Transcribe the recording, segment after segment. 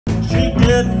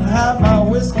didn't have my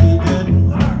whiskey,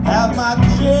 didn't have my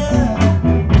gin.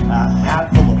 A hat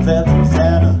full of feathers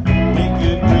and a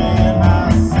naked grin.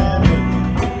 I said,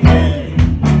 hey,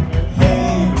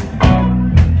 hey,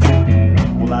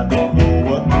 well, I don't know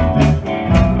what to do.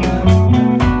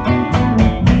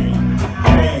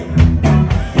 Hey, hey,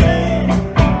 hey,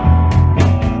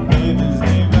 baby's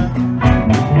leaving.